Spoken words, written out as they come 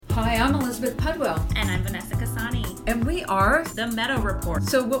Hi, I'm Elizabeth Pudwell. And I'm Vanessa Casani. And we are The Meadow Report.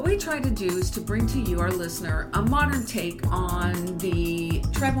 So what we try to do is to bring to you, our listener, a modern take on the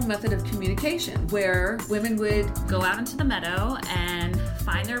tribal method of communication, where women would go out into the meadow and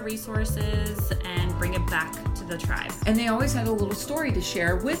find their resources and bring it back to the tribe. And they always had a little story to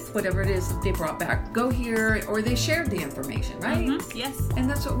share with whatever it is that they brought back. Go here, or they shared the information, right? Mm-hmm. Yes. And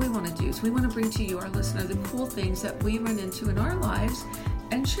that's what we want to do. So we want to bring to you, our listener, the cool things that we run into in our lives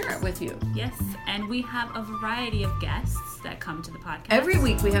and share it with you. Yes, and we have a variety of guests that come to the podcast. Every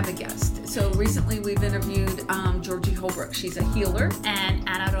week we have a guest. So recently we've interviewed Georgie Holbrook. She's a healer. And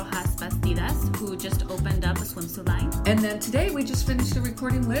Ana Rojas Bastidas, who just opened up a swimsuit line. And then today we just finished a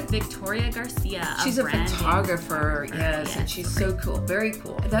recording with Victoria Garcia. She's a photographer, yes, and she's so cool, very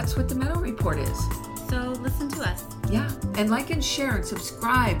cool. That's what the Meadow Report is. So listen to us. Yeah, and like and share and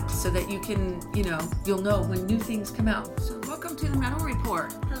subscribe so that you can, you'll know when new things come out. So welcome to the Meadow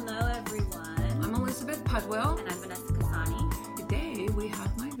Report. Hello, everyone. I'm Elizabeth Pudwell. And I'm Vanessa Casani. Today we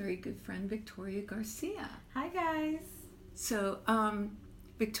have my very good friend Victoria Garcia. Hi, guys. So,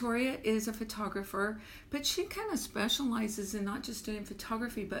 Victoria is a photographer, but she kind of specializes in not just doing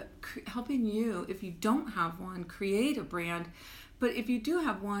photography, but helping you, if you don't have one, create a brand. But if you do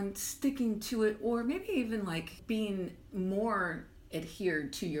have one, sticking to it, or maybe even like being more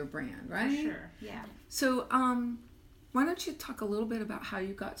adhered to your brand, right? For sure, yeah. So, why don't you talk a little bit about how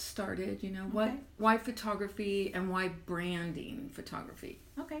you got started, why photography and why branding photography?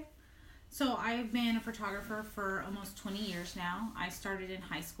 Okay. So I've been a photographer for almost 20 years now. I started in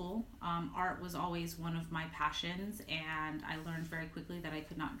high school. Art was always one of my passions, and I learned very quickly that I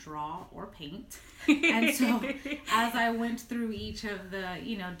could not draw or paint. And so as I went through each of the,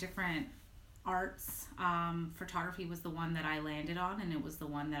 different arts, photography was the one that I landed on, and it was the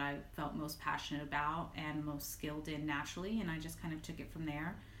one that I felt most passionate about and most skilled in naturally, and I just kind of took it from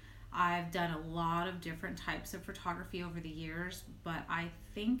there. I've done a lot of different types of photography over the years, but I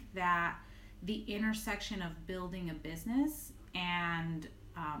think that the intersection of building a business and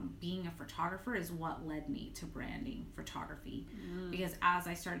being a photographer is what led me to branding photography. Because as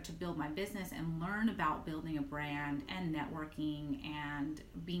I started to build my business and learn about building a brand and networking and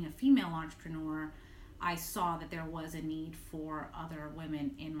being a female entrepreneur, I saw that there was a need for other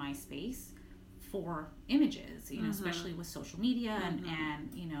women in my space for images, especially with social media and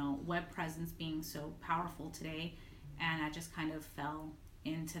web presence being so powerful today. And I just kind of fell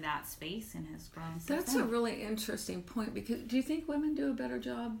into that space and has grown since That's then. a really interesting point, because do you think women do a better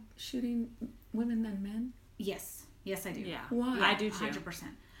job shooting women than men? Yes, I do. Yeah. Why? I do too.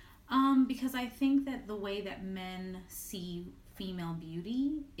 100%. Because I think that the way that men see female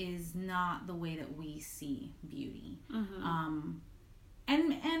beauty is not the way that we see beauty.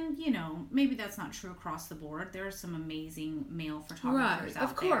 And maybe that's not true across the board. There are some amazing male photographers out there.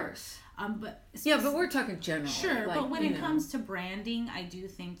 Of course. But we're talking general. Sure, but when it comes to branding, I do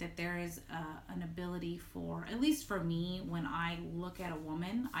think that there is an ability for, at least for me, when I look at a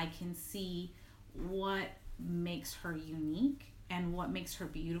woman, I can see what makes her unique and what makes her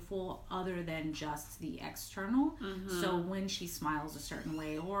beautiful other than just the external. So when she smiles a certain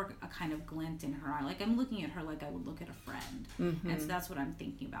way or a kind of glint in her eye, like I'm looking at her like I would look at a friend. And so that's what I'm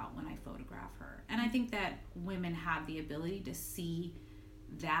thinking about when I photograph her. And I think that women have the ability to see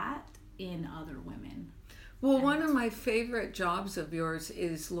that in other women. Well, one of my favorite jobs of yours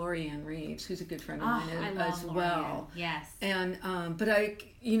is Lori Ann Reeves, who's a good friend of mine as well. Yes. And, but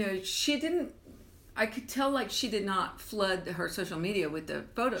she didn't, I could tell like she did not flood her social media with the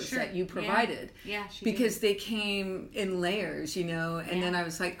photos that you provided. Yeah, because they came in layers, and then I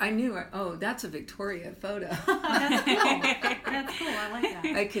was like, I knew, that's a Victoria photo. That's cool. That's cool. I like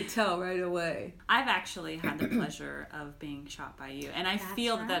that. I could tell right away. I've actually had the pleasure of being shot by you, and I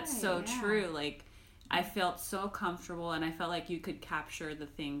feel that's so true. Like, I felt so comfortable, and I felt like you could capture the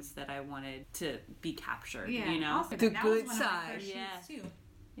things that I wanted to be captured. Also, the that good was one of my side. first shoots, too.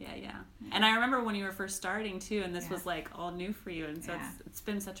 Yeah. And I remember when you were first starting too, and this was like all new for you, and so it's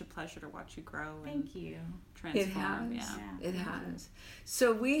been such a pleasure to watch you grow. Thank you. Transform. It has.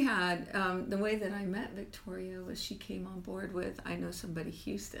 So we had the way that I met Victoria was she came on board with I Know Somebody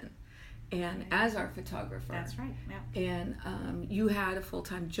Houston, and as our photographer. That's right. Yeah. And you had a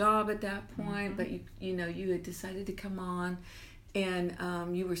full-time job at that point, but you had decided to come on,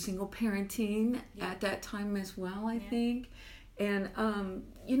 and you were single parenting at that time as well, I think. And,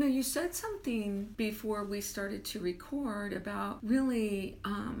 you said something before we started to record about really,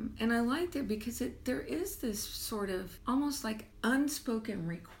 and I liked it because there is this sort of almost like unspoken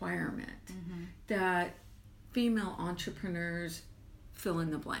requirement that female entrepreneurs fill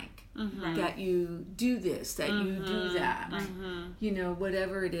in the blank. Mm-hmm. That you do this, that you do that, you know,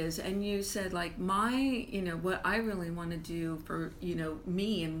 whatever it is. And you said, like, what I really want to do for,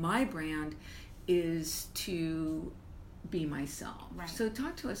 me and my brand is to be myself. Right. So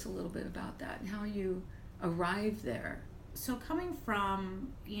talk to us a little bit about that and how you arrived there. So coming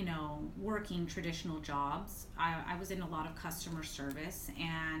from, working traditional jobs, I was in a lot of customer service,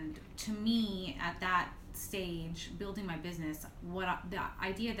 and to me at that stage, building my business, the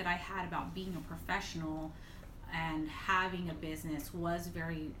idea that I had about being a professional and having a business was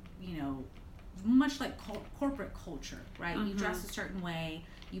very, much like corporate culture, right? You dress a certain way,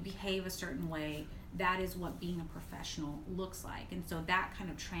 you behave a certain way. That is what being a professional looks like. And so that kind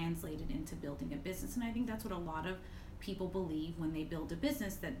of translated into building a business. And I think that's what a lot of people believe when they build a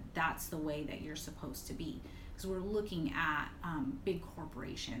business, that that's the way that you're supposed to be. Because we're looking at big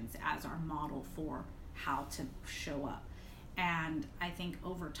corporations as our model for how to show up. And I think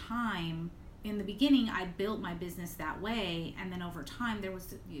over time, in the beginning, I built my business that way. And then over time, there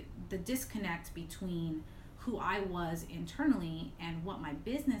was the disconnect between who I was internally and what my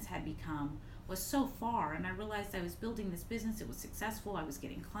business had become was so far. And I realized I was building this business. It was successful. I was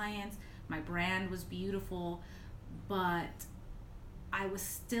getting clients. My brand was beautiful. But I was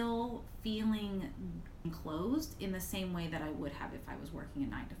still feeling enclosed in the same way that I would have if I was working a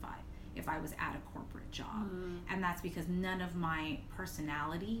 9-to-5, if I was at a corporate job. And that's because none of my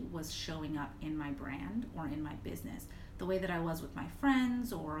personality was showing up in my brand or in my business. The way that I was with my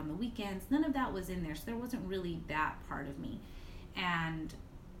friends or on the weekends, none of that was in there. So there wasn't really that part of me. And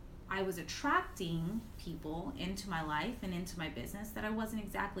I was attracting people into my life and into my business that I wasn't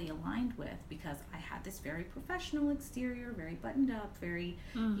exactly aligned with, because I had this very professional exterior, very buttoned up, very,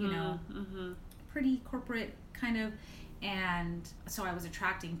 pretty corporate kind of. And so I was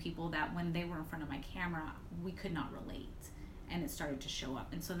attracting people that when they were in front of my camera, we could not relate. And it started to show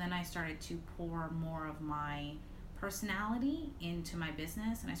up. And so then I started to pour more of my personality into my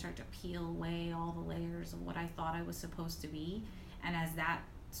business, and I started to peel away all the layers of what I thought I was supposed to be. And as that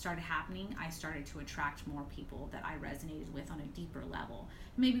started happening, I started to attract more people that I resonated with on a deeper level.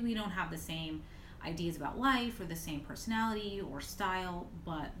 Maybe we don't have the same ideas about life or the same personality or style,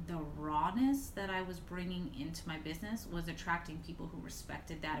 but the rawness that I was bringing into my business was attracting people who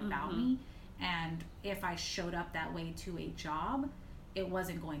respected that about me. And if I showed up that way to a job, it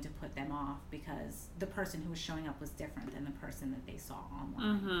wasn't going to put them off, because the person who was showing up was different than the person that they saw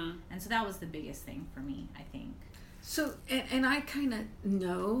online. And so that was the biggest thing for me, I think. So, and I kind of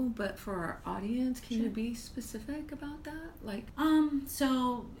know, but for our audience, can you be specific about that? Like,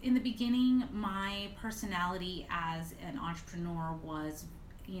 so in the beginning, my personality as an entrepreneur was,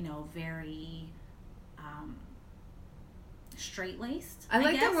 very, straight-laced. I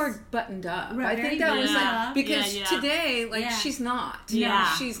like that word, buttoned up. Right, I think that was like, because today, she's not.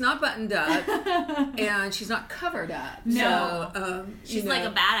 She's not buttoned up, and she's not covered up. No. So, she's like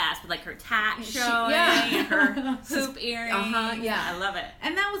a badass with like her tat showing, and her hoop earrings. I love it.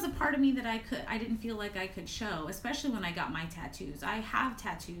 And that was a part of me that I didn't feel like I could show, especially when I got my tattoos. I have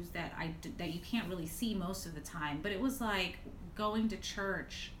tattoos that that you can't really see most of the time, but it was like going to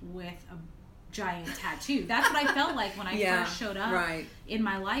church with a giant tattoo. That's what I felt like when I first showed up in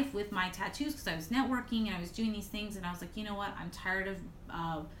my life with my tattoos, because I was networking and I was doing these things, and I was like, you know what, I'm tired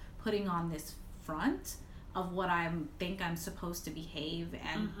of putting on this front of what I think I'm supposed to behave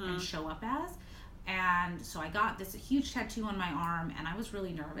and show up as. And so I got this huge tattoo on my arm, and I was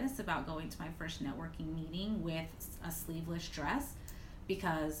really nervous about going to my first networking meeting with a sleeveless dress,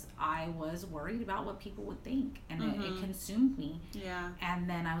 because I was worried about what people would think, and it consumed me. And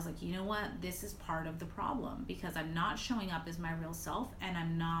then I was like, you know what? This is part of the problem, because I'm not showing up as my real self, and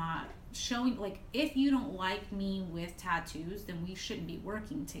I'm not showing, if you don't like me with tattoos, then we shouldn't be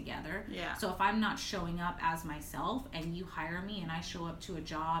working together. So if I'm not showing up as myself, and you hire me, and I show up to a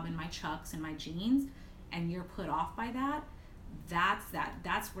job in my chucks and my jeans, and you're put off by that,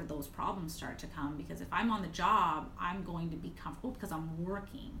 that's where those problems start to come. Because if I'm on the job, I'm going to be comfortable because I'm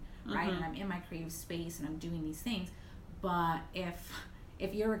working, right? And I'm in my creative space and I'm doing these things. But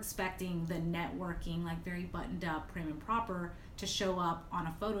if you're expecting the networking, like very buttoned up, prim and proper, to show up on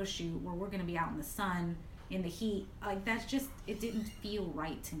a photo shoot where we're going to be out in the sun, in the heat, that's just, it didn't feel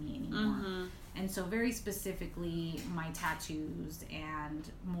right to me anymore. And so very specifically, my tattoos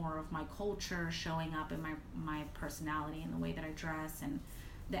and more of my culture showing up in my personality and the way that I dress and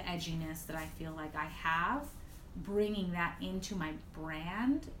the edginess that I feel like I have, bringing that into my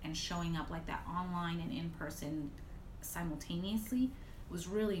brand and showing up like that online and in person simultaneously was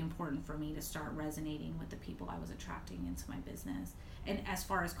really important for me to start resonating with the people I was attracting into my business. And as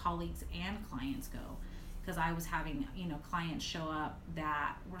far as colleagues and clients go, because I was having, clients show up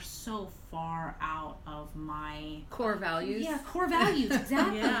that were so far out of my core values. Yeah, core values,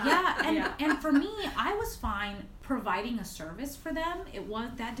 exactly. And for me, I was fine providing a service for them.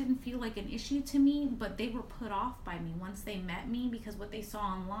 That didn't feel like an issue to me, but they were put off by me once they met me, because what they saw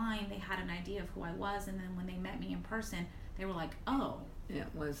online, they had an idea of who I was, and then when they met me in person, they were like, oh, it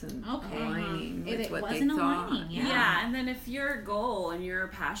wasn't aligning with it what wasn't they thought. Aligning, yeah, and then if your goal and your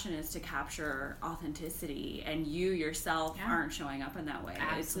passion is to capture authenticity and you yourself aren't showing up in that way,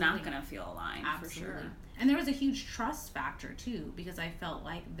 it's not going to feel aligned. Absolutely. For sure. And there was a huge trust factor too, because I felt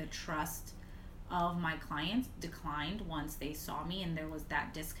like the trust of my clients declined once they saw me, and there was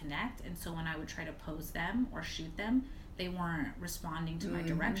that disconnect. And so when I would try to pose them or shoot them, they weren't responding to my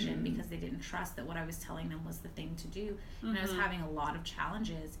direction because they didn't trust that what I was telling them was the thing to do. And I was having a lot of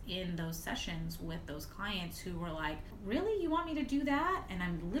challenges in those sessions with those clients who were like, really, you want me to do that? And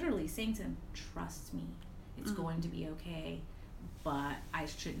I'm literally saying to them, trust me, it's going to be okay. But I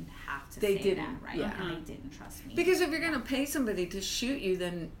shouldn't have to say that, right? Yeah. And they didn't trust me. Because if you're going to pay somebody to shoot you,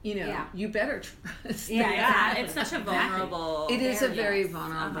 then, you better trust them. Yeah, It's such a vulnerable... It is a very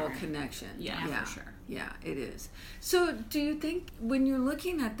vulnerable connection. Yeah, for sure. Yeah, it is. So do you think when you're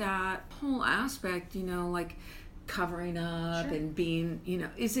looking at that whole aspect, like covering up and being,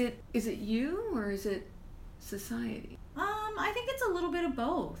 is it you or is it society? I think it's a little bit of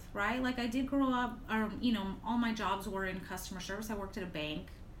both, right? Like I did grow up, all my jobs were in customer service. I worked at a bank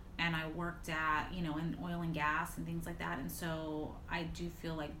and I worked at, in oil and gas and things like that. And so I do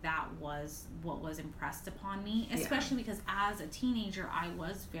feel like that was what was impressed upon me, especially because as a teenager, I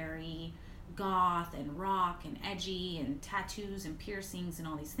was very goth and rock and edgy and tattoos and piercings and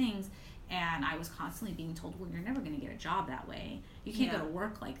all these things. And I was constantly being told, well, you're never going to get a job that way. You can't go to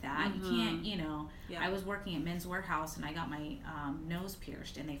work like that. You can't, I was working at Men's Warehouse and I got my nose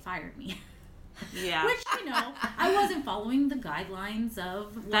pierced and they fired me. Yeah. Which, I wasn't following the guidelines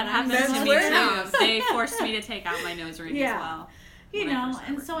of what that happened to me too. They forced me to take out my nose ring as well.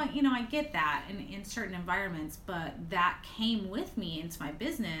 And so, I get that in certain environments, but that came with me into my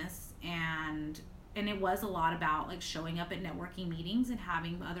business, and it was a lot about like showing up at networking meetings and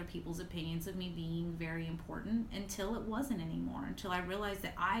having other people's opinions of me being very important, until it wasn't anymore, until I realized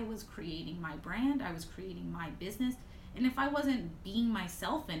that I was creating my brand, I was creating my business, and if I wasn't being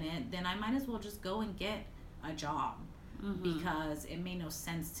myself in it, then I might as well just go and get a job. Because it made no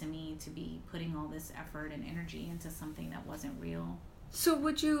sense to me to be putting all this effort and energy into something that wasn't real. So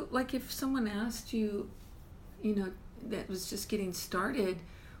would you, like if someone asked you, that was just getting started,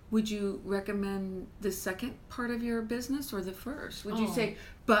 would you recommend the second part of your business or the first? Would you say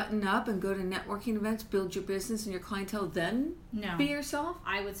button up and go to networking events, build your business and your clientele, then be yourself?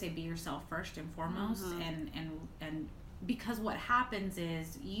 I would say be yourself first and foremost. And because what happens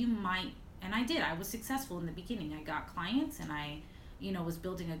is you might, and I was successful in the beginning. I got clients and I, was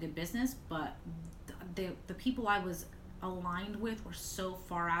building a good business, but the people I was aligned with were so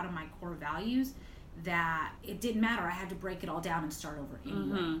far out of my core values that it didn't matter. I had to break it all down and start over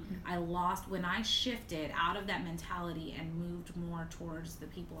anyway. I lost, when I shifted out of that mentality and moved more towards the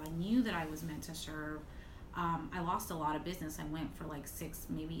people I knew that I was meant to serve, I lost a lot of business. I went for like 6,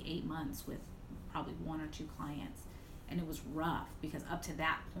 maybe 8 months with probably 1 or 2 clients. And it was rough because up to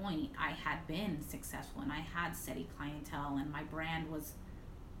that point, I had been successful and I had steady clientele and my brand was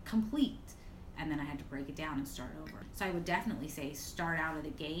complete. And then I had to break it down and start over. So I would definitely say start out of the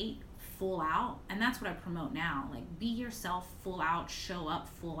gate, full out. And that's what I promote now. Like, be yourself full out, show up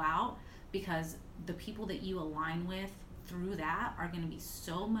full out, because the people that you align with through that are going to be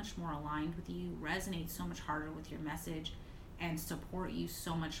so much more aligned with you, resonate so much harder with your message, and support you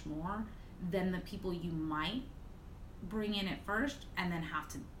so much more than the people you might bring in at first and then have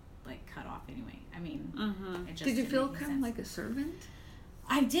to like cut off anyway. I mean, it just did you feel kind sense. of like a servant?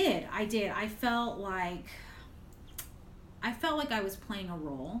 I did. I felt like I was playing a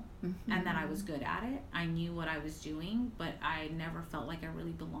role and that I was good at it. I knew what I was doing, but I never felt like I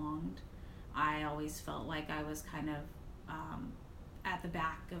really belonged. I always felt like I was kind of at the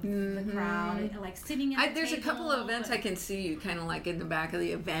back of the crowd, like sitting at the There's table, a couple of events I can see you kind of like in the back of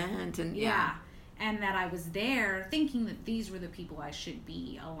the event, and and that I was there thinking that these were the people I should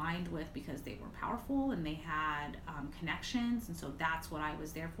be aligned with because they were powerful and they had connections, and so that's what I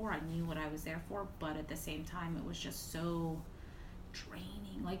was there for. I knew what I was there for, but at the same time it was just so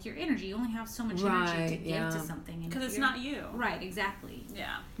draining. Like, your energy, you only have so much energy to give to something, because it's not you. Right, exactly.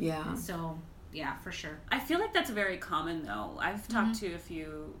 Yeah. And so for sure. I feel like that's very common though. I've talked to a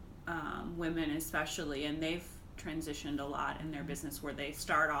few women especially, and they've transitioned a lot in their business where they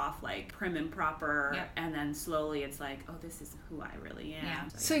start off like prim and proper, and then slowly it's like, oh, this is who I really am.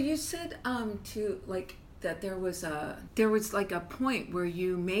 So you said to like that there was like a point where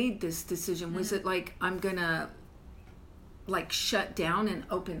you made this decision. Was it like, I'm gonna like shut down and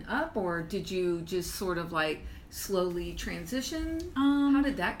open up, or did you just sort of like slowly transition? How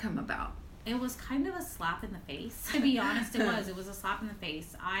did that come about? It was kind of a slap in the face. To be honest, it was a slap in the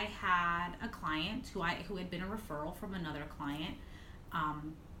face. I had a client who had been a referral from another client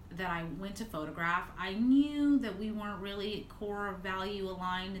that I went to photograph. I knew that we weren't really core value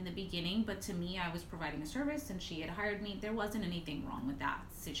aligned in the beginning, but to me, I was providing a service and she had hired me. There wasn't anything wrong with that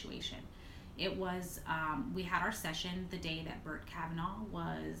situation. It was, we had our session the day that Bert Kavanaugh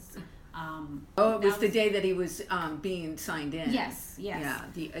was... it was the day that he was being signed in. Yes. Yeah,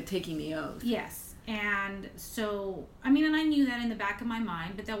 taking the oath. Yes. And so, I mean, and I knew that in the back of my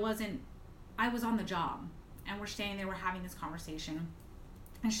mind, but I was on the job. And we're standing there, we're having this conversation.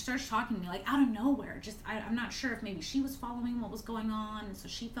 And she starts talking to me, like, out of nowhere. I'm not sure if maybe she was following what was going on, and so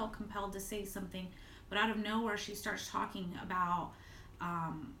she felt compelled to say something. But out of nowhere, she starts talking about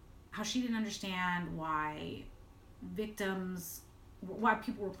how she didn't understand why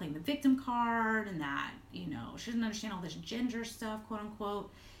people were playing the victim card, and that, you know, she didn't understand all this gender stuff, quote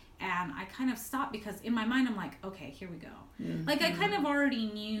unquote. And I kind of stopped because in my mind I'm like, okay, here we go. Mm-hmm. Like, I kind of already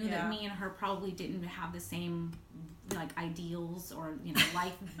knew that me and her probably didn't have the same like ideals or, you know,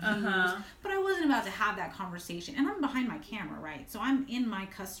 life views, but I wasn't about to have that conversation. And I'm behind my camera, right? So I'm in my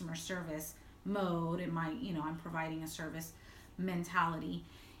customer service mode, and my, you know, I'm providing a service mentality.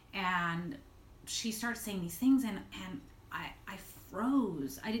 And she starts saying these things, and I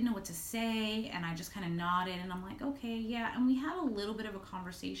froze. I didn't know what to say, and I just kind of nodded, and I'm like, okay, yeah. And we had a little bit of a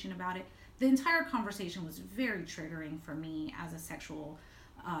conversation about it. The entire conversation was very triggering for me as a sexual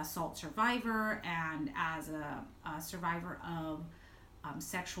assault survivor and as a survivor of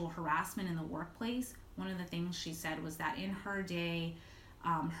sexual harassment in the workplace. One of the things she said was that in her day,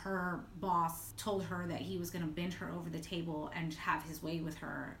 her boss told her that he was going to bend her over the table and have his way with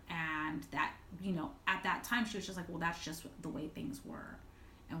her, and that, you know, at that time she was just like, well, that's just the way things were,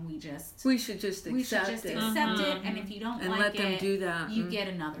 and we should just accept it, and if you don't and like let them do that, you get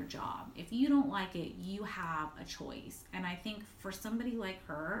another job. If you don't like it, you have a choice. And I think for somebody like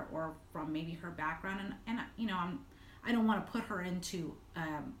her, or from maybe her background, and you know, I don't want to put her into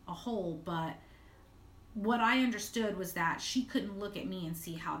a hole, but what I understood was that she couldn't look at me and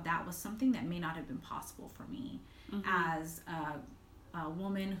see how that was something that may not have been possible for me as a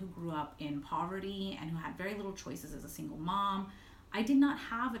woman who grew up in poverty and who had very little choices as a single mom. I did not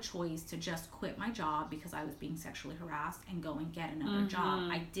have a choice to just quit my job because I was being sexually harassed and go and get another job.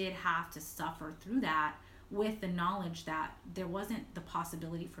 I did have to suffer through that with the knowledge that there wasn't the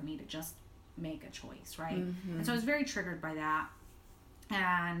possibility for me to just make a choice, right? And so I was very triggered by that.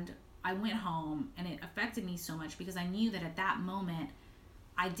 And I went home, and it affected me so much because I knew that at that moment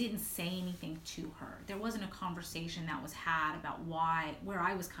I didn't say anything to her. There wasn't a conversation that was had about where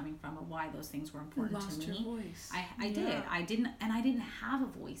I was coming from or why those things were important to me. You lost your voice. I did. I didn't have a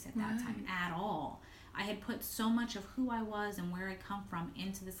voice at that time at all. I had put so much of who I was and where I come from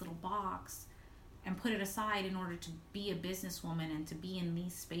into this little box and put it aside in order to be a businesswoman and to be in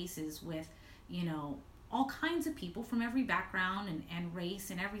these spaces with, you know, all kinds of people from every background and race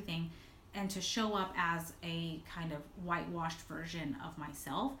and everything, and to show up as a kind of whitewashed version of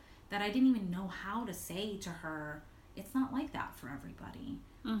myself that I didn't even know how to say to her, it's not like that for everybody.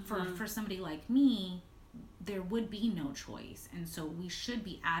 For somebody like me, there would be no choice. And so we should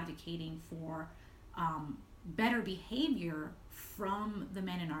be advocating for better behavior from the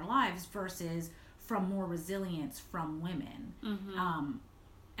men in our lives versus from more resilience from women.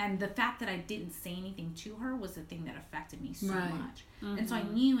 And the fact that I didn't say anything to her was the thing that affected me so much. And so I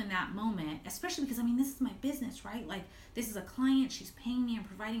knew in that moment, especially because, I mean, this is my business, right? Like, this is a client, she's paying me, I'm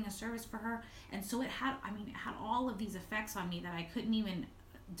providing a service for her. And so it had all of these effects on me that I couldn't even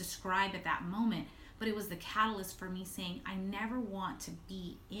describe at that moment. But it was the catalyst for me saying, I never want to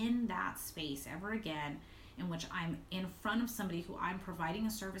be in that space ever again, in which I'm in front of somebody who I'm providing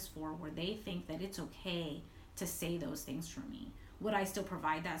a service for, where they think that it's okay to say those things for me. Would I still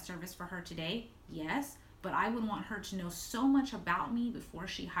provide that service for her today? Yes, but I would want her to know so much about me before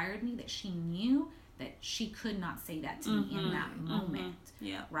she hired me that she knew that she could not say that to me in that moment,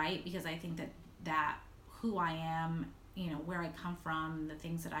 right? Because I think that who I am, you know, where I come from, the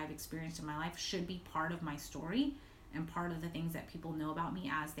things that I've experienced in my life should be part of my story and part of the things that people know about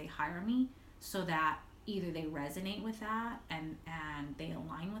me as they hire me, so that either they resonate with that and they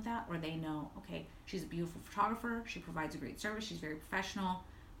align with that, or they know, okay, she's a beautiful photographer, she provides a great service, she's very professional.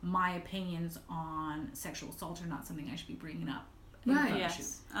 My opinions on sexual assault are not something I should be bringing up. Right.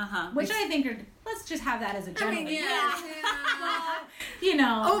 Yes. which I think let's just have that as a general.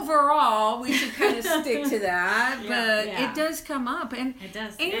 Overall, we should kind of stick to that, but it does come up, and it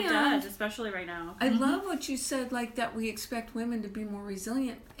does, especially right now. I love what you said, like that we expect women to be more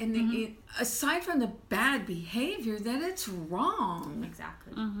resilient, and aside from the bad behavior, that it's wrong.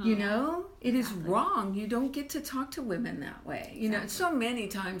 Exactly. It is wrong. You don't get to talk to women that way. So many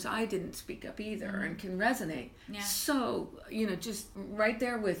times I didn't speak up either, and can resonate. Yeah. So just right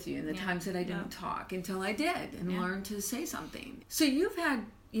there with you in the times that I didn't talk until I did and learned to say something. So you've had,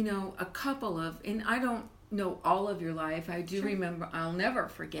 a couple of, and I don't know all of your life. I do remember, I'll never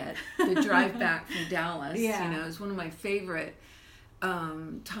forget the drive back from Dallas. It was one of my favorite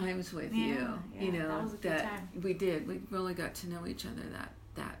times with you. That was a good time. We did. We really got to know each other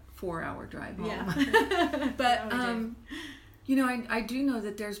that 4-hour drive home. But, I do know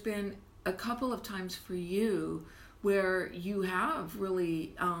that there's been a couple of times for you where you have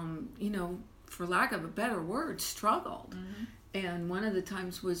really, for lack of a better word, struggled. And one of the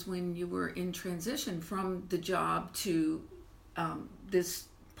times was when you were in transition from the job to this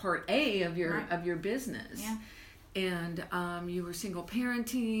part A of your business. Yeah. And you were single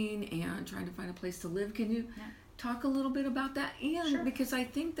parenting and trying to find a place to live. Can you talk a little bit about that? And because I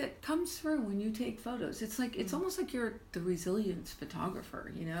think that comes through when you take photos. It's like it's almost like you're the resilience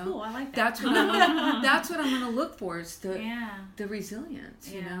photographer, Cool, I like that. That's what I'm going to look for is the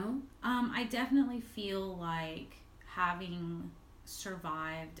resilience, I definitely feel like having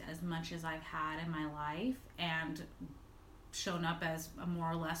survived as much as I've had in my life and shown up as a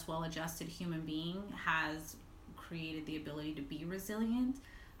more or less well-adjusted human being has created the ability to be resilient.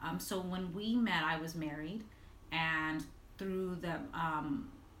 So when we met, I was married, and through the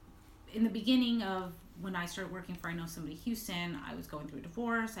in the beginning of when I started working for I Know Somebody Houston, I was going through a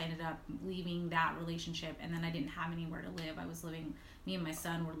divorce. I ended up leaving that relationship, and then I didn't have anywhere to live. Me and my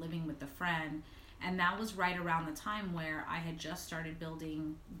son were living with a friend, and that was right around the time where I had just started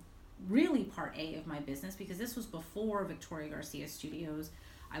building really part A of my business, because this was before Victoria Garcia Studios.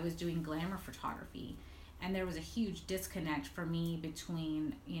 I was doing glamour photography, and there was a huge disconnect for me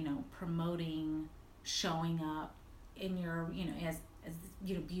between, promoting, showing up in your, as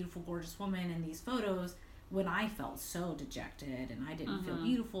beautiful, gorgeous woman in these photos when I felt so dejected and I didn't feel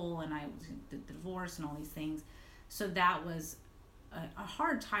beautiful, and I was the divorce and all these things. So that was a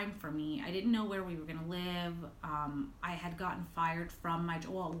hard time for me. I didn't know where we were going to live. I had gotten fired from my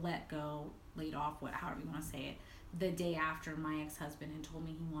job, laid off, however you want to say it, the day after my ex-husband had told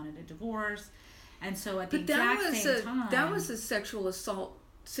me he wanted a divorce. And so at the exact same time... that was a sexual assault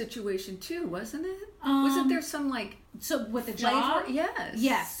situation too, wasn't it? Wasn't there some so with the job?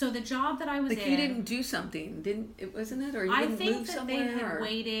 Yes. So the job that I was in, you didn't do something, wasn't it? Or you didn't move somewhere? I think that they had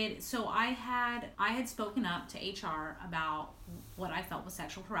waited. So I had spoken up to HR about what I felt was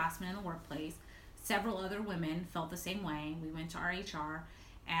sexual harassment in the workplace. Several other women felt the same way. We went to our HR,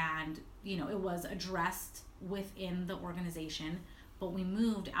 and it was addressed within the organization. But we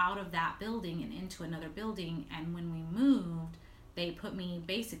moved out of that building and into another building, and when we moved, they put me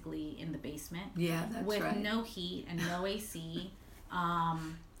basically in the basement. Yeah, that's with right. No heat and no AC.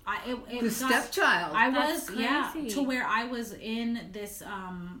 The stepchild. I was, to where I was in this,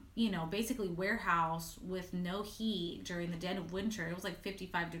 basically warehouse with no heat during the dead of winter. It was like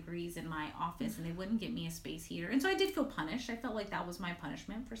 55 degrees in my office, and they wouldn't get me a space heater. And so I did feel punished. I felt like that was my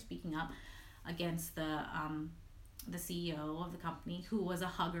punishment for speaking up against the CEO of the company, who was a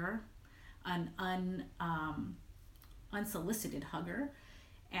hugger, an unsolicited hugger,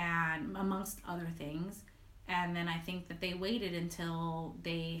 and amongst other things. And then I think that they waited until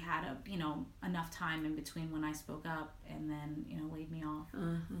they had enough time in between when I spoke up, and then laid me off,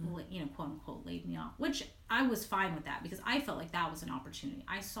 quote unquote laid me off, which I was fine with that, because I felt like that was an opportunity.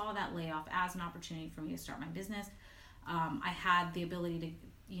 I saw that layoff as an opportunity for me to start my business. I had the ability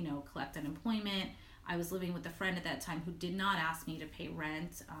to collect unemployment. I was living with a friend at that time who did not ask me to pay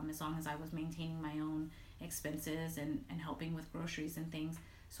rent, as long as I was maintaining my own expenses and helping with groceries and things.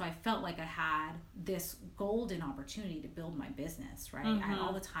 So I felt like I had this golden opportunity to build my business, right? I had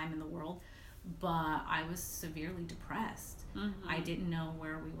all the time in the world, but I was severely depressed. I didn't know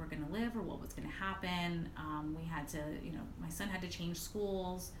where we were going to live or what was going to happen. We had to, my son had to change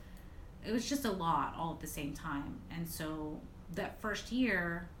schools. It was just a lot all at the same time. And so that first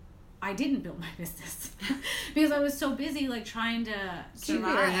year, I didn't build my business because I was so busy trying to keep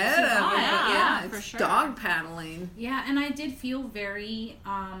your head up. Yeah, for it's sure. Dog paddling. Yeah, and I did feel very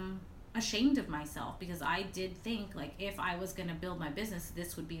ashamed of myself, because I did think if I was going to build my business,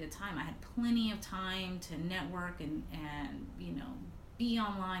 this would be the time. I had plenty of time to network and be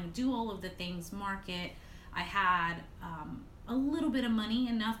online, do all of the things, market. I had a little bit of money,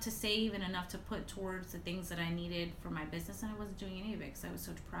 enough to save and enough to put towards the things that I needed for my business, and I wasn't doing any of it because I was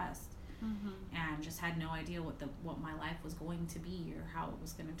so depressed. And just had no idea what my life was going to be or how it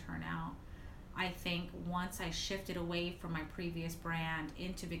was going to turn out. I think once I shifted away from my previous brand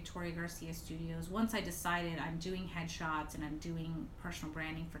into Victoria Garcia Studios, once I decided I'm doing headshots and I'm doing personal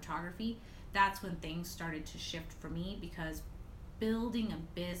branding photography, that's when things started to shift for me, because building a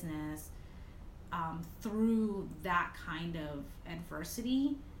business through that kind of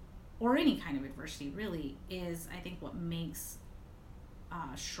adversity, or any kind of adversity really, is I think what makes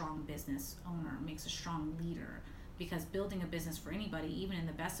a strong business owner, makes a strong leader, because building a business for anybody, even in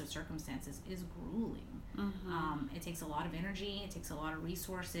the best of circumstances, is grueling. It takes a lot of energy, it takes a lot of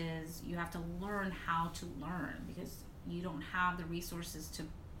resources. You have to learn how to learn, because you don't have the resources to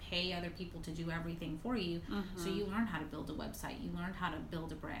pay other people to do everything for you. So you learn how to build a website, you learn how to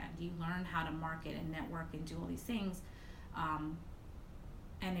build a brand, you learn how to market and network and do all these things.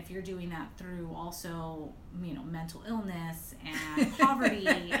 And if you're doing that through also, mental illness and poverty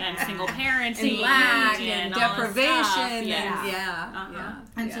and single parenting and lack and deprivation,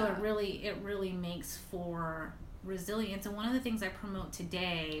 and so it really makes for resilience. And one of the things I promote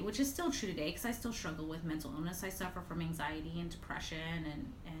today, which is still true today, because I still struggle with mental illness, I suffer from anxiety and depression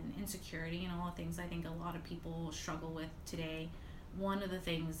and insecurity and all the things I think a lot of people struggle with today. One of the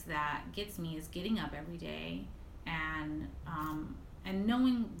things that gets me is getting up every day and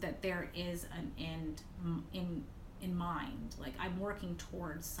knowing that there is an end in mind. Like, I'm working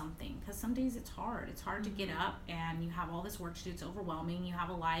towards something, because some days it's hard to get up, and you have all this work to do. It's overwhelming. You have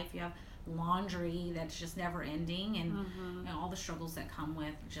a life, you have laundry that's just never ending, and all the struggles that come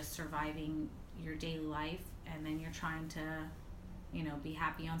with just surviving your daily life. And then you're trying to be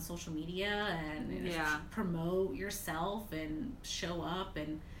happy on social media and promote yourself and show up.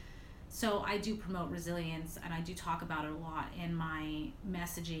 And so I do promote resilience, and I do talk about it a lot in my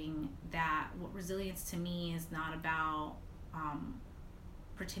messaging, that what resilience to me is not about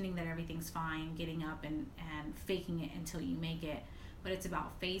pretending that everything's fine, getting up and faking it until you make it, but it's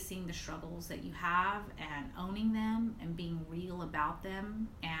about facing the struggles that you have and owning them and being real about them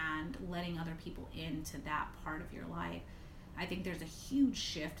and letting other people into that part of your life. I think there's a huge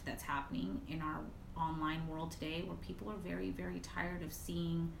shift that's happening in our online world today, where people are very, very tired of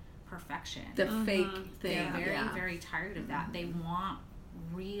seeing perfection, the fake thing. They're very, very tired of that. They want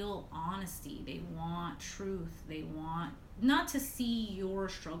real honesty. They want truth. They want not to see your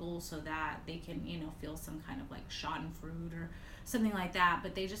struggle so that they can, feel some kind of like schadenfreude or something like that,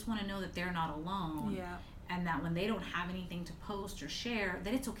 but they just want to know that they're not alone. And that when they don't have anything to post or share,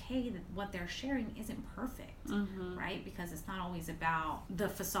 that it's okay that what they're sharing isn't perfect, right? Because it's not always about the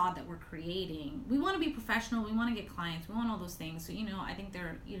facade that we're creating. We want to be professional. We want to get clients. We want all those things. So, I think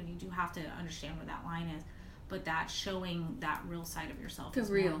you do have to understand where that line is. But that showing that real side of yourself is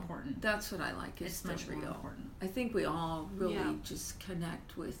real. More important. That's what I like. It's much more important. I think we all really just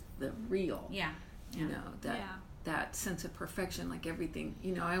connect with the real. That sense of perfection, like everything.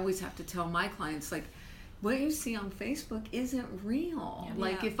 I always have to tell my clients, like, what you see on Facebook isn't real.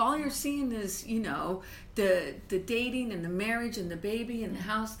 If all you're seeing is, the dating and the marriage and the baby and the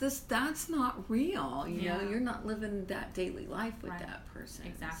house, that's not real. You know, you're not living that daily life with that person.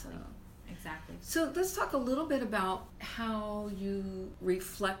 Exactly. So let's talk a little bit about how you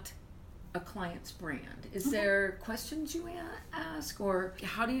reflect a client's brand. Is there questions you ask, or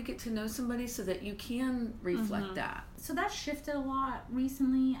how do you get to know somebody so that you can reflect that? So that shifted a lot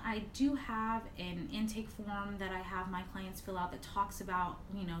recently. I do have an intake form that I have my clients fill out that talks about,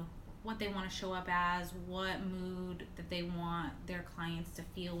 what they want to show up as, what mood that they want their clients to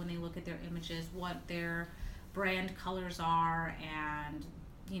feel when they look at their images, what their brand colors are, and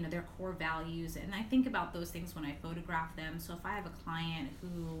their core values. And I think about those things when I photograph them. So if I have a client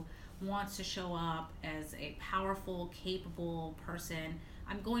who wants to show up as a powerful, capable person,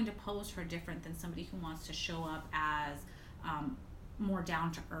 I'm going to pose her different than somebody who wants to show up as more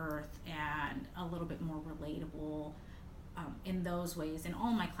down to earth and a little bit more relatable in those ways. And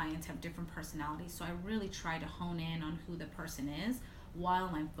all my clients have different personalities, so I really try to hone in on who the person is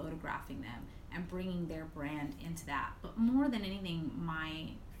while I'm photographing them and bringing their brand into that. But more than anything, my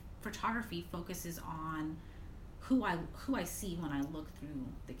photography focuses on who I see when I look through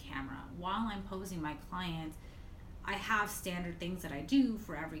the camera. While I'm posing my clients, I have standard things that I do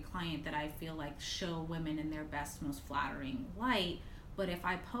for every client that I feel like show women in their best, most flattering light. But if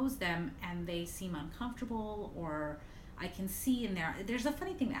I pose them and they seem uncomfortable, or I can see in there's a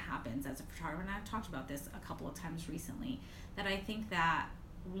funny thing that happens as a photographer, and I've talked about this a couple of times recently, that I think that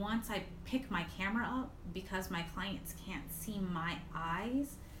once I pick my camera up, because my clients can't see my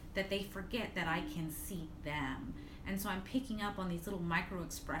eyes, that they forget that I can see them. And so I'm picking up on these little micro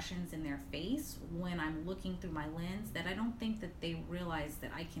expressions in their face when I'm looking through my lens that I don't think that they realize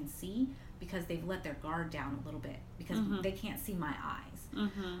that I can see, because they've let their guard down a little bit because they can't see my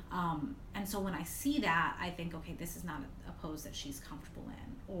eyes. And so when I see that, I think, okay, this is not a pose that she's comfortable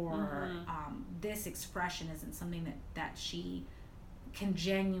in, or this expression isn't something that she can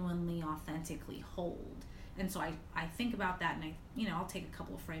genuinely, authentically hold. And so I think about that, and I'll take a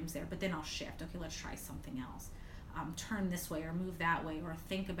couple of frames there, but then I'll shift. Okay, let's try something else. Turn this way or move that way, or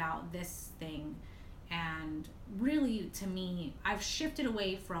think about this thing. And really, to me, I've shifted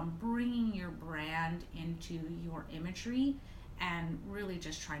away from bringing your brand into your imagery and really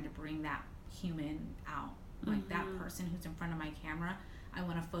just trying to bring that human out. Like that person who's in front of my camera, I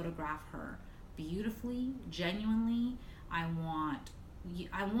want to photograph her beautifully, genuinely. I want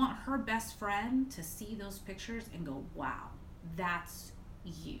her best friend to see those pictures and go, wow, that's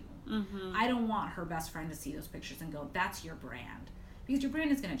you. I don't want her best friend to see those pictures and go, that's your brand. Because your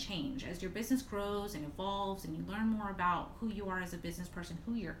brand is going to change as your business grows and evolves, and you learn more about who you are as a business person,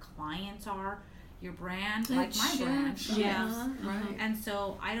 who your clients are, your brand, like my brand. Yeah, right. And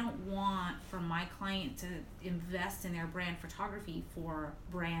so I don't want for my client to invest in their brand photography for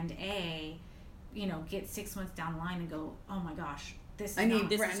brand A, get 6 months down the line and go, oh my gosh, I need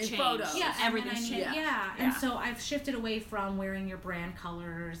brand new photos. Yeah, everything's changed. And so I've shifted away from wearing your brand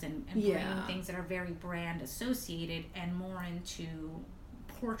colors and bringing things that are very brand associated and more into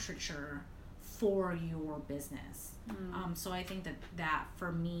portraiture for your business. So I think that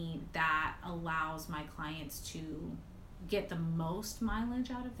for me, that allows my clients to get the most mileage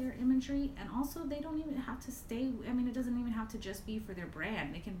out of their imagery, and also they don't even have to stay. It doesn't even have to just be for their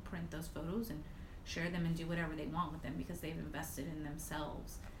brand. They can print those photos and share them and do whatever they want with them because they've invested in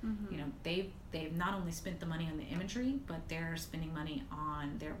themselves. They've not only spent the money on the imagery, but they're spending money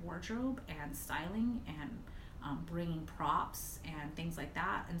on their wardrobe and styling and bringing props and things like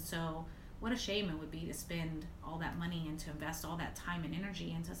that. And so what a shame it would be to spend all that money and to invest all that time and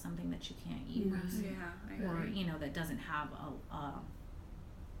energy into something that you can't use, or that doesn't have a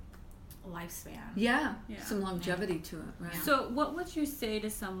lifespan. Some longevity to it, right? So what would you say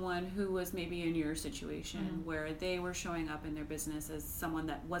to someone who was maybe in your situation where they were showing up in their business as someone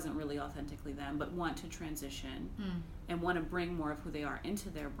that wasn't really authentically them, but want to transition and want to bring more of who they are into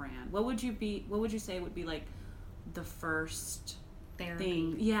their brand? What would you say would be like the first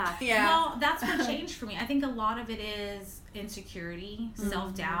thing? Well, that's what changed for me. I think a lot of it is insecurity,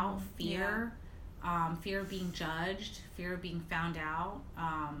 self-doubt, fear. Fear of being judged, fear of being found out.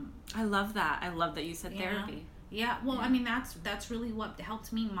 I love that. I love that you said therapy. Yeah, well, that's really what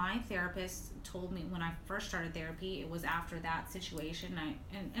helped me. My therapist told me when I first started therapy, it was after that situation,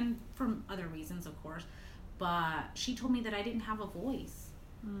 and for other reasons, of course, but she told me that I didn't have a voice.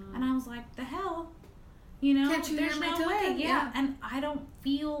 And I was like, the hell? Can't you there's hear me no way. Yeah. And I don't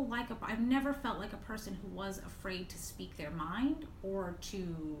feel like I've never felt like a person who was afraid to speak their mind or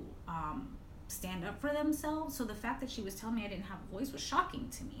to stand up for themselves. So the fact that she was telling me I didn't have a voice was shocking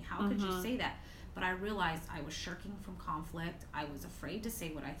to me. How could you say that? But I realized I was shirking from conflict. I was afraid to say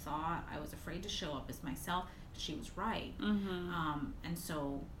what I thought. I was afraid to show up as myself. She was right. And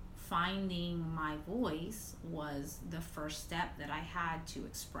so finding my voice was the first step that I had to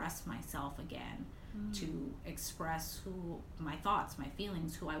express myself again, to express my thoughts, my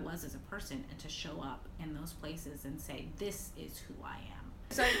feelings, who I was as a person, and to show up in those places and say, this is who I am.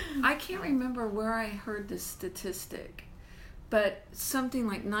 So I can't remember where I heard this statistic, but something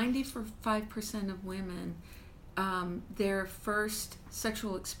like 95% of women, their first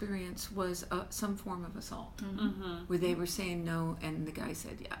sexual experience was some form of assault, where they were saying no and the guy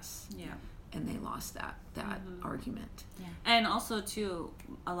said yes. Yeah. And they lost that argument. Yeah. And also, too,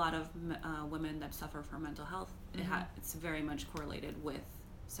 a lot of women that suffer from mental health, it's very much correlated with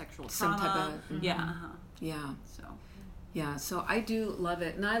sexual trauma. Some type of... So I do love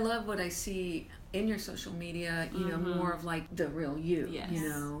it, and I love what I see in your social media, more of like the real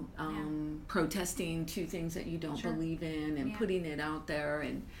you, protesting to things that you don't believe in and putting it out there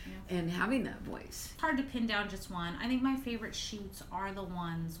and having that voice. It's hard to pin down just one. I think my favorite shoots are the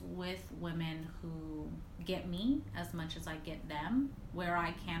ones with women who get me as much as I get them, where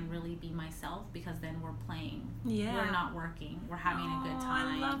I can really be myself, because then we're playing. Yeah. We're not working. We're having a good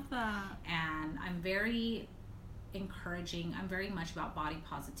time. I love that. And I'm very encouraging. I'm very much about body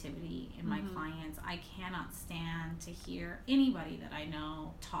positivity in my clients. I cannot stand to hear anybody that I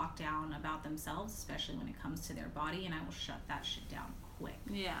know talk down about themselves, especially when it comes to their body, and I will shut that shit down quick.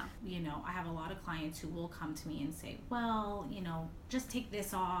 Yeah. I have a lot of clients who will come to me and say, well, just take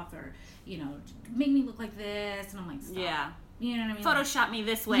this off, or, make me look like this. And I'm like, stop. Yeah. You know what I mean? Photoshop me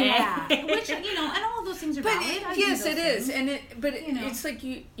this way. Yeah. Which, you know, and all of those things are But valid. yes, it is, things. and it's like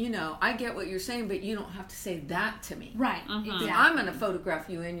you know, I get what you're saying, but you don't have to say that to me. Right. Exactly. I'm going to photograph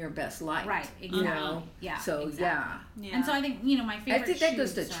you in your best light. Right. Exactly. You know. Yeah. So exactly. yeah. And so I think, you know, my favorite. I think that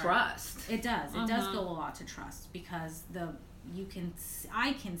goes to shoots trust. It does. It does go a lot to trust, because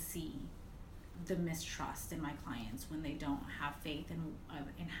I can see the mistrust in my clients when they don't have faith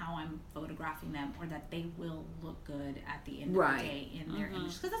in how I'm photographing them, or that they will look good at the end of the day in their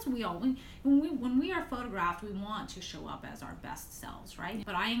image. Because that's what we all, when we are photographed, we want to show up as our best selves, right?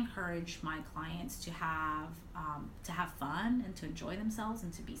 But I encourage my clients to have fun and to enjoy themselves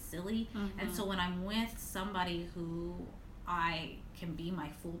and to be silly. And so when I'm with somebody who I can be my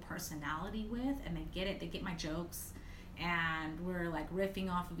full personality with, and they get it, they get my jokes, and we're like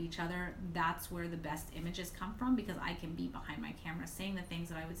riffing off of each other, that's where the best images come from, because I can be behind my camera saying the things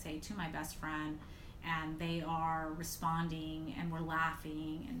that I would say to my best friend, and they are responding, and we're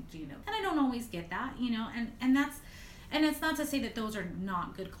laughing, and you know, and I don't always get that, you know, and that's, and it's not to say that those are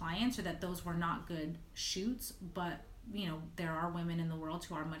not good clients or that those were not good shoots, but you know, there are women in the world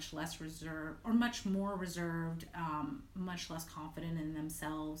who are much less reserved, or much more reserved, much less confident in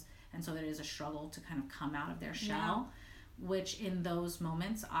themselves, and so there is a struggle to kind of come out of their shell. Which in those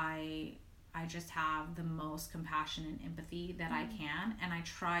moments I just have the most compassion and empathy that I can, and I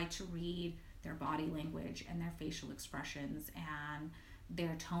try to read their body language and their facial expressions and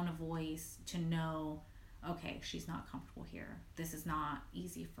their tone of voice to know, okay, she's not comfortable here. This is not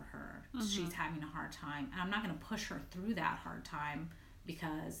easy for her. She's having a hard time, and I'm not going to push her through that hard time,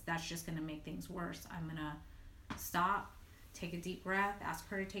 because that's just going to make things worse. I'm going to stop, take a deep breath, ask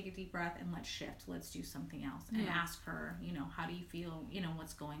her to take a deep breath, and let's shift. Let's do something else. And ask her, you know, how do you feel? You know,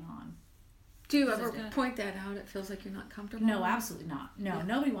 what's going on? Do you ever point that out? It feels like you're not comfortable? No, absolutely not. No,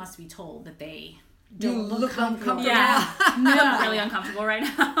 nobody wants to be told that they don't look uncomfortable. Yeah. No. I look really uncomfortable right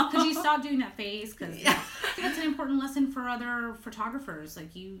now. Could you stop doing that face? Because that's an important lesson for other photographers.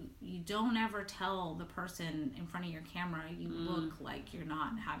 Like, you don't ever tell the person in front of your camera you look like you're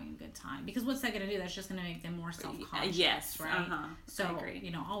not having a good time. Because what's that going to do? That's just going to make them more self-conscious. Yes. Right? So, I agree.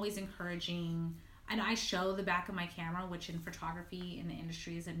 you know, always encouraging. And I show the back of my camera, which in photography in the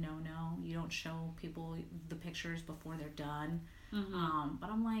industry is a no-no. You don't show people the pictures before they're done. But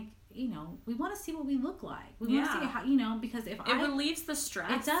I'm like, you know, we want to see what we look like. We want to see how, you know, because if it relieves the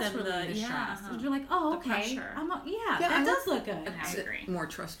stress. It does relieve the stress. You're like, oh, okay. That does look good. I agree. More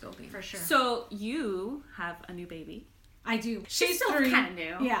trust building. For sure. So you have a new baby. I do. She's still kind of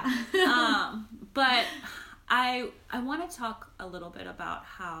new. Yeah. But I want to talk a little bit about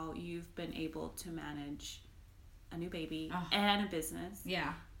how you've been able to manage a new baby and a business.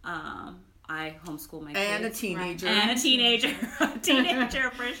 Yeah. I homeschool my and kids. A teenager. Right? And a teenager. A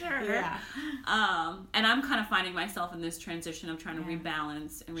teenager for sure. Yeah. And I'm kind of finding myself in this transition of trying to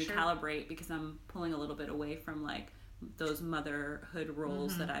rebalance and recalibrate because I'm pulling a little bit away from like those motherhood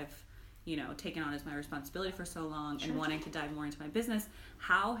roles that I've, you know, taken on as my responsibility for so long and wanting to dive more into my business.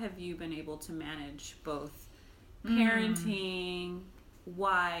 How have you been able to manage both parenting,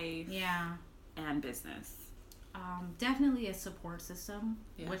 wife, and business? Definitely a support system,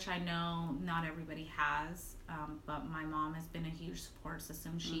 which I know not everybody has, but my mom has been a huge support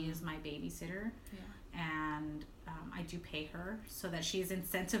system. She is my babysitter, and I do pay her so that she's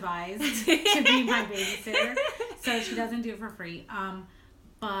incentivized to be my babysitter, so she doesn't do it for free.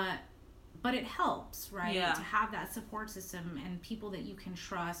 But it helps, right? To have that support system and people that you can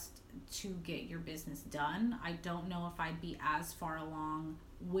trust to get your business done. I don't know if I'd be as far along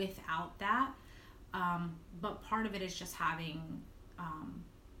without that. But part of it is just having,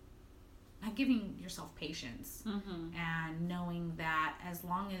 giving yourself patience and knowing that as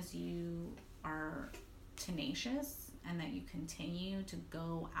long as you are tenacious and that you continue to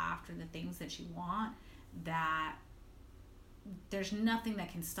go after the things that you want, that there's nothing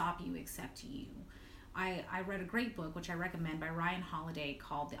that can stop you except you. I read a great book, which I recommend, by Ryan Holiday,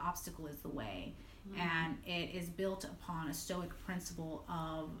 called The Obstacle is the Way. And it is built upon a Stoic principle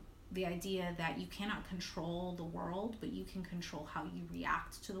of the idea that you cannot control the world, but you can control how you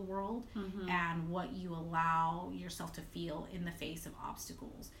react to the world and what you allow yourself to feel in the face of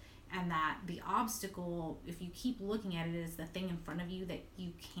obstacles. And that the obstacle, if you keep looking at it as the thing in front of you that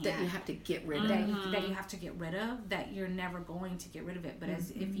you can't, that you have to get rid of, that you have to get rid of, that you're never going to get rid of it. But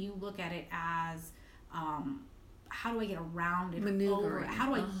as if you look at it as how do I get around it? Over?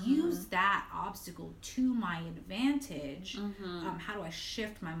 How do I use that obstacle to my advantage? How do I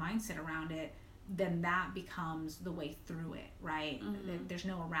shift my mindset around it? Then that becomes the way through it, right? There's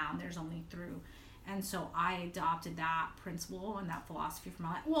no around, there's only through. And so I adopted that principle and that philosophy for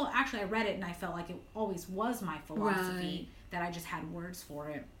my life. Well, actually, I read it and I felt like it always was my philosophy, that I just had words for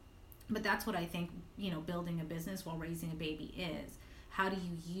it. But that's what I think, building a business while raising a baby is. How do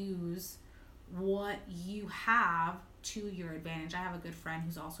you use what you have to your advantage? I have a good friend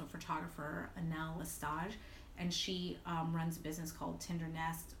who's also a photographer, Anel Lestage, and she runs a business called Tender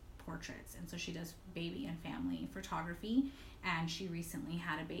Nest Portraits. And so she does baby and family photography. And she recently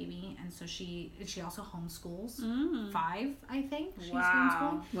had a baby, and so she also homeschools 5, I think. She's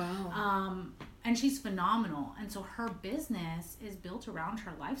homeschooled. Wow. And she's phenomenal. And so her business is built around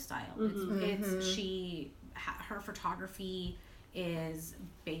her lifestyle. Her photography is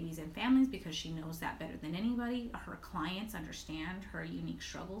babies and families because she knows that better than anybody. Her clients understand her unique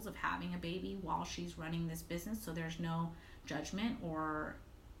struggles of having a baby while she's running this business, so there's no judgment or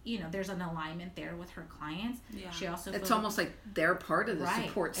there's an alignment there with her clients. Yeah. She also it's almost like they're part of the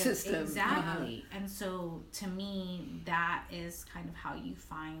support system. Exactly. And so to me, that is kind of how you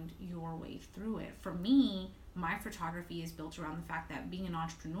find your way through it. For me, my photography is built around the fact that being an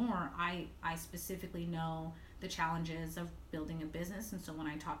entrepreneur, I specifically know the challenges of building a business. And so when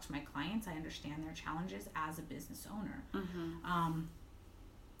I talk to my clients, I understand their challenges as a business owner.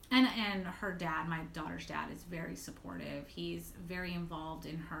 And her dad, my daughter's dad, is very supportive. He's very involved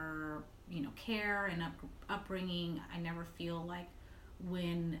in her, care and upbringing. I never feel like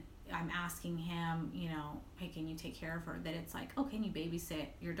when I'm asking him, hey, can you take care of her, that it's like, oh, can you babysit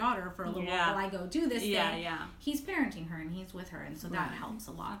your daughter for a little while I go do this thing? Yeah. He's parenting her and he's with her, and so that helps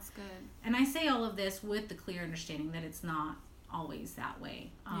a lot. That's good. And I say all of this with the clear understanding that it's not always that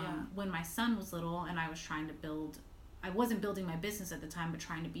way. When my son was little and I was trying to I wasn't building my business at the time, but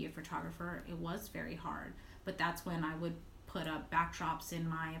trying to be a photographer, it was very hard. But that's when I would put up backdrops in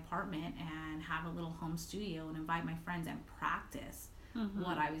my apartment and have a little home studio and invite my friends and practice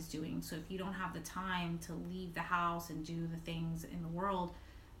what I was doing. So if you don't have the time to leave the house and do the things in the world,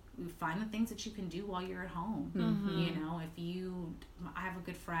 find the things that you can do while you're at home. I have a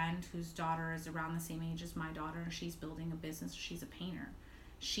good friend whose daughter is around the same age as my daughter, and she's building a business. She's a painter.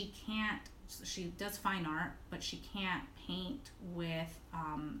 She does fine art, but she can't paint with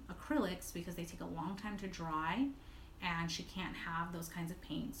acrylics because they take a long time to dry, and she can't have those kinds of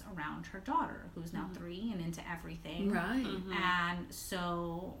paints around her daughter, who's now 3 and into everything. Right. And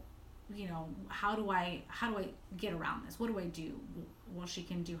so, how do I get around this? What do I do? Well, she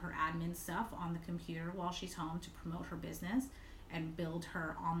can do her admin stuff on the computer while she's home to promote her business and build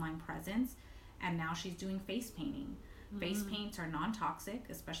her online presence. And now she's doing face painting. Face paints are non-toxic,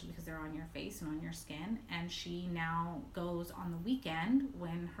 especially because they're on your face and on your skin. And she now goes on the weekend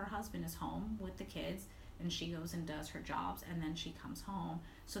when her husband is home with the kids, and she goes and does her jobs, and then she comes home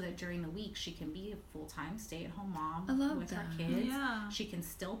so that during the week she can be a full-time stay-at-home mom with her kids. Yeah. She can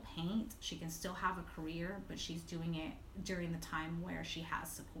still paint, she can still have a career, but she's doing it during the time where she has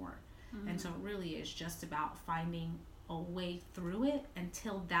support. And so it really is just about finding a way through it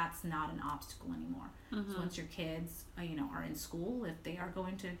until that's not an obstacle anymore. So once your kids are in school, if they are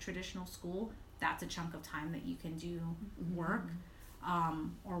going to traditional school, that's a chunk of time that you can do work.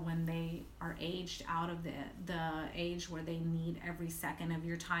 Or when they are aged out of the age where they need every second of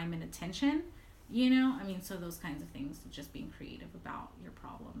your time and attention, so those kinds of things, just being creative about your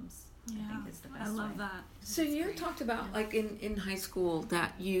problems, I think is the best way. I love that. So you talked about like in high school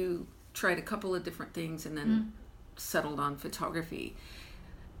that you tried a couple of different things and then settled on photography.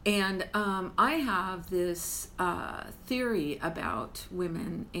 And I have this theory about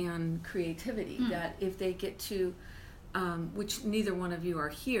women and creativity, that if they get to, which neither one of you are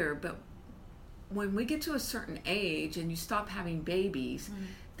here, but when we get to a certain age and you stop having babies,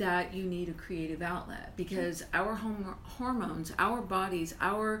 that you need a creative outlet, because our hormones, our bodies,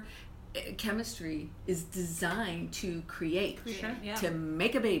 our chemistry is designed to create, to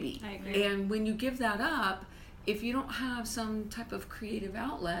make a baby. I agree. And when you give that up, if you don't have some type of creative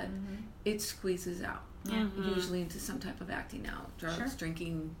outlet, it squeezes out. Usually into some type of acting out, drugs,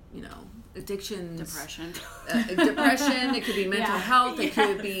 drinking, addiction, Depression. Depression. It could be mental health. It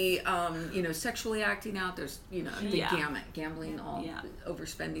could be, sexually acting out. There's, the gamut, gambling, all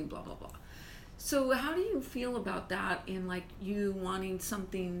overspending, blah blah blah. So how do you feel about that? In like you wanting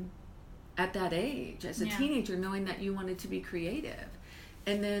something at that age as a teenager, knowing that you wanted to be creative,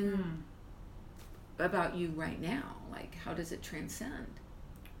 and then about you right now, like how does it transcend?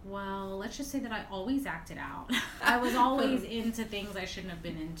 Well, let's just say that I always acted out. I was always into things I shouldn't have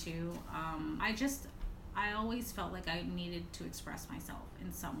been into. I always felt like I needed to express myself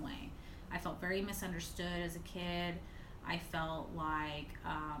in some way. I felt very misunderstood as a kid. I felt like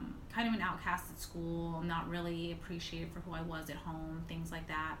kind of an outcast at school, not really appreciated for who I was at home, things like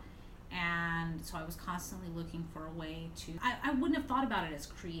that. And so I was constantly looking for a way to, I wouldn't have thought about it as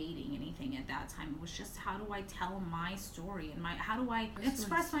creating anything at that time. It was just, how do I tell my story and how do I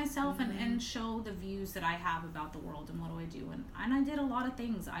express myself and show the views that I have about the world, and what do I do? And I did a lot of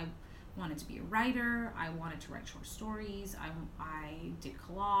things. I wanted to be a writer. I wanted to write short stories. I did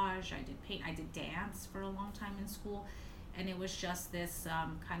collage. I did paint. I did dance for a long time in school. And it was just this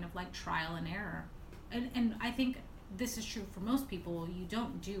kind of like trial and error. And I think this is true for most people. You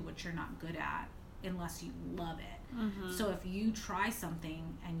don't do what you're not good at unless you love it. Mm-hmm. So if you try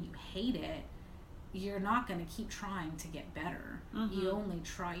something and you hate it, you're not going to keep trying to get better. Mm-hmm. You only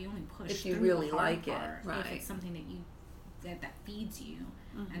push if you through really the hard like part, it, right? If it's something that feeds you.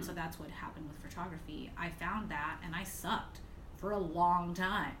 Mm-hmm. And so that's what happened with photography. I found that, and I sucked for a long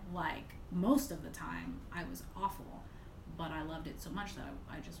time. Like, most of the time I was awful, but I loved it so much that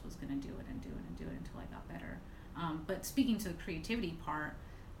I just was going to do it until I got better. But speaking to the creativity part,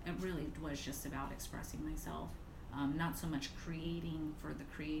 it really was just about expressing myself, not so much creating for the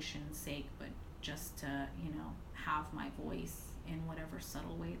creation's sake, but just to, have my voice in whatever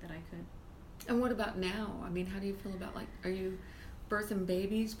subtle way that I could. And what about now? I mean, how do you feel about, like, are you birthing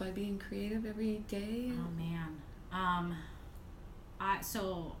babies by being creative every day? Oh man.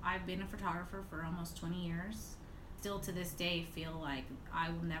 So I've been a photographer for almost 20 years. Still to this day feel like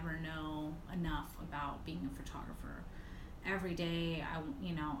I will never know enough about being a photographer. Every day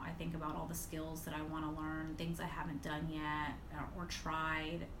I think about all the skills that I want to learn, things I haven't done yet or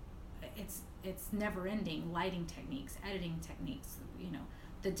tried. It's never ending. Lighting techniques, editing techniques,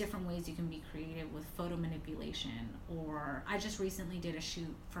 the different ways you can be creative with photo manipulation. Or I just recently did a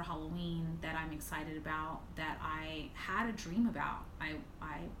shoot for Halloween that I'm excited about, that I had a dream about. I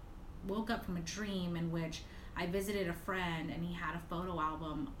woke up from a dream in which I visited a friend, and he had a photo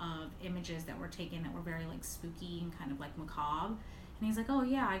album of images that were taken that were very like spooky and kind of like macabre. And he's like, oh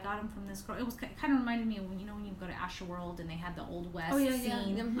yeah, I got them from this girl. It was kind of reminded me of when you go to Astroworld and they had the Old West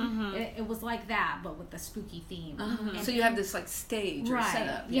scene. Yeah. Mm-hmm. It was like that, but with the spooky theme. Uh-huh. So you have this like stage or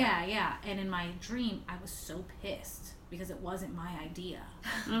setup. Yeah. And in my dream, I was so pissed because it wasn't my idea.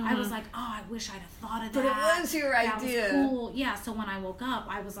 Mm-hmm. I was like, oh, I wish I'd have thought of that. But it was your idea. That was cool. Yeah. So when I woke up,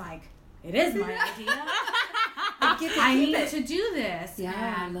 I was like, it is my idea. I need to do this.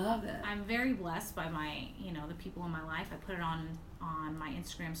 Yeah, and I love it. I'm very blessed by my, the people in my life. I put it on my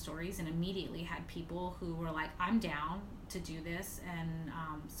Instagram stories, and immediately had people who were like, I'm down to do this. And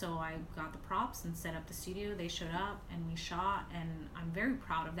so I got the props and set up the studio. They showed up and we shot, and I'm very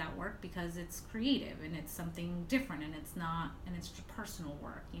proud of that work because it's creative and it's something different, and it's just personal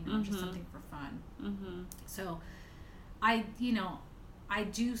work, mm-hmm. just something for fun. Mm-hmm. So I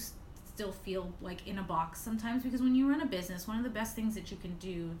do still feel like in a box sometimes, because when you run a business, one of the best things that you can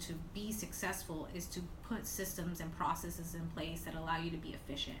do to be successful is to put systems and processes in place that allow you to be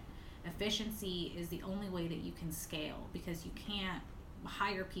efficient. Efficiency is the only way that you can scale, because you can't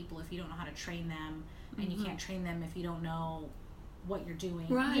hire people if you don't know how to train them, and mm-hmm. you can't train them if you don't know what you're doing.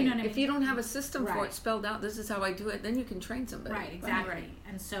 Right. You know what I mean? If you don't have a system for it spelled out, this is how I do it, then you can train somebody. Right, exactly. Right.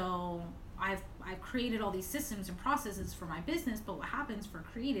 And so I've created all these systems and processes for my business, but what happens for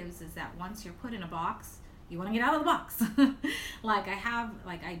creatives is that once you're put in a box, you want to get out of the box.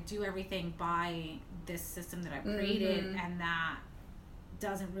 I do everything by this system that I've created, mm-hmm. and that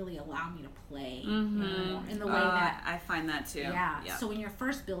doesn't really allow me to play mm-hmm. in the way that I find that too. Yeah. So when you're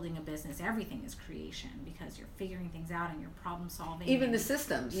first building a business, everything is creation, because you're figuring things out and you're problem solving. Even the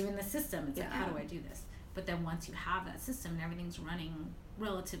systems. It's like, how do I do this? But then once you have that system and everything's running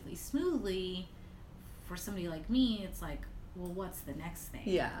relatively smoothly, for somebody like me, it's like, well, what's the next thing?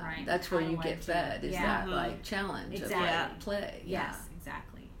 Yeah, right? That's where you get fed, is that like challenge of play. Yes,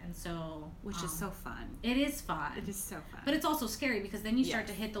 exactly. And so, which is so fun. It is fun. It is so fun. But it's also scary, because then you start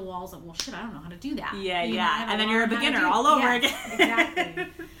to hit the walls of, well, shit, I don't know how to do that. Yeah. And then you're a beginner all over again. Exactly.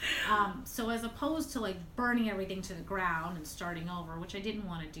 So as opposed to like burning everything to the ground and starting over, which I didn't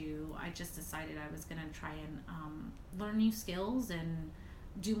want to do, I just decided I was going to try and learn new skills and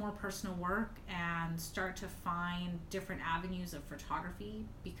do more personal work and start to find different avenues of photography,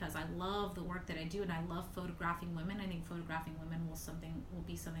 because I love the work that I do and I love photographing women. I think photographing women will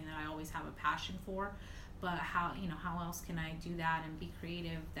be something that I always have a passion for. But how else can I do that and be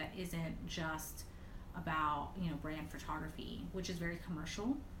creative that isn't just about, brand photography, which is very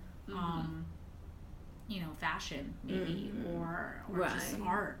commercial. Mm-hmm. Fashion maybe, mm-hmm. or just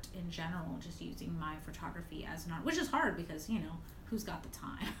art in general, just using my photography as an art, which is hard because, who's got the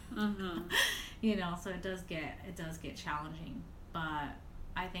time? Mm-hmm. So it does get challenging. But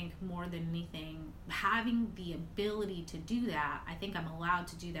I think more than anything, having the ability to do that, I think I'm allowed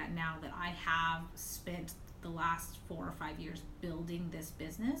to do that now that I have spent the last 4 or 5 years building this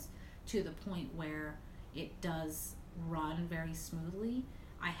business, to the point where it does run very smoothly,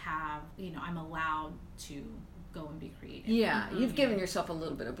 I'm allowed to go and be creative. Yeah, you've given yourself a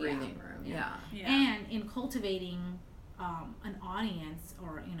little bit of breathing room. Yeah. And in cultivating an audience,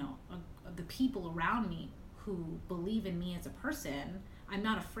 or the people around me who believe in me as a person, I'm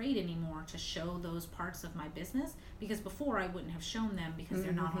not afraid anymore to show those parts of my business, because before I wouldn't have shown them because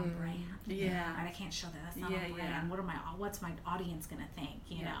they're not on brand. Yeah. Right? I can't show that. That's not on brand. What's my audience gonna think?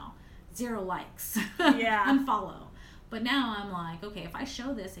 You know, 0 likes. Unfollow. But now I'm like, okay, if I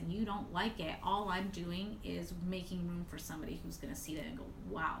show this and you don't like it, all I'm doing is making room for somebody who's going to see that and go,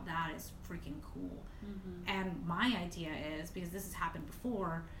 wow, that is freaking cool. And my idea is, because this has happened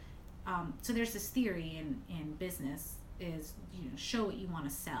before, so there's this theory in business is, show what you want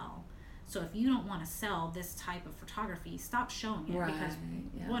to sell. So if you don't want to sell this type of photography, stop showing it, because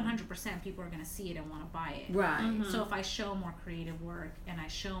 100% people are going to see it and want to buy it. Right. So if I show more creative work and I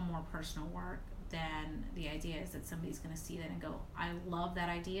show more personal work, then the idea is that somebody's going to see that and go, I love that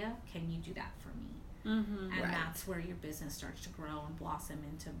idea. Can you do that for me? And that's where your business starts to grow and blossom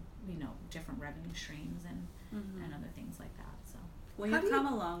into, different revenue streams and other things like that. So, well, you've come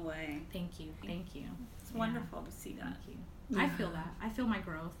a long way. Thank you. It's wonderful to see that. Thank you. I feel that. I feel my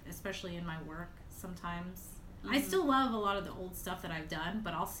growth, especially in my work. Sometimes I still love a lot of the old stuff that I've done,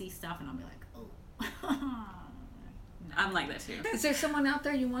 but I'll see stuff and I'll be like, oh. I'm like that too. Is there someone out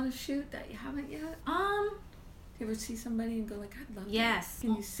there you want to shoot that you haven't yet? Do you ever see somebody and go like, I'd love yes. that?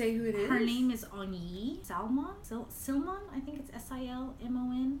 Can you say who it is? Her name is Onyi Salmon. Silmon, I think it's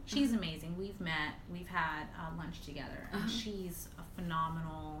Silmon. She's amazing. We've met. We've had lunch together. And she's a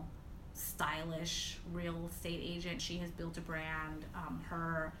phenomenal, stylish real estate agent. She has built a brand.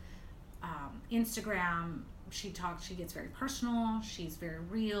 Her Instagram, she gets very personal, she's very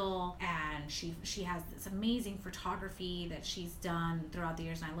real, and she has this amazing photography that she's done throughout the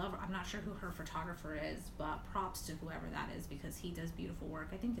years, and I love her. I'm not sure who her photographer is, but props to whoever that is, because he does beautiful work.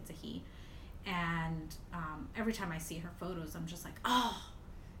 I think it's a he. And every time I see her photos, I'm just like, oh,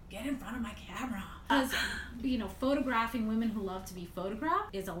 get in front of my camera. Because, photographing women who love to be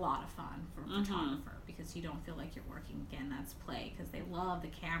photographed is a lot of fun for a photographer, because you don't feel like you're working. Again, that's play, because they love the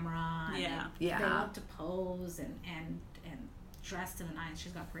camera. And they love to pose and dress to the nines.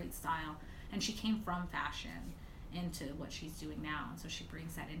 She's got great style. And she came from fashion into what she's doing now. And so she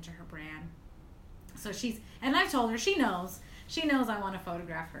brings that into her brand. So and I've told her, she knows I want to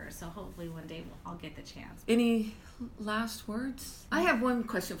photograph her. So hopefully one day I'll get the chance. Any last words? I have one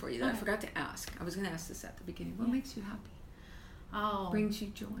question for you that I forgot to ask. I was going to ask this at the beginning. What makes you happy? Oh. Brings you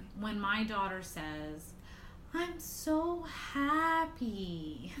joy? When my daughter says, I'm so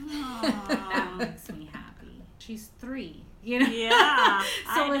happy. That makes me happy. She's 3, Yeah.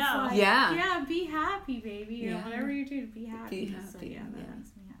 So it's like, yeah, be happy, baby. Whatever you do, be happy. Be happy. So, that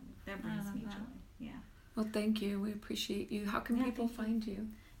makes me happy. That brings me joy. Yeah. Well, thank you. We appreciate you. How can people find you?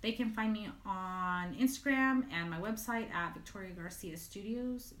 They can find me on Instagram and my website at Victoria Garcia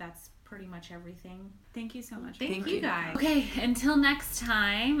Studios. That's pretty much everything. Thank you so much. Thank you guys. Okay, until next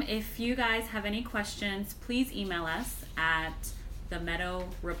time, if you guys have any questions, please email us at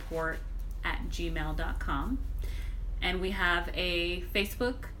themeadowreport@gmail.com. And we have a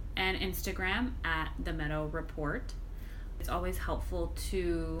Facebook and Instagram at The Meadow Report. It's always helpful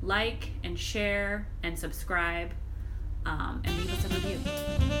to like and share and subscribe and leave us a review.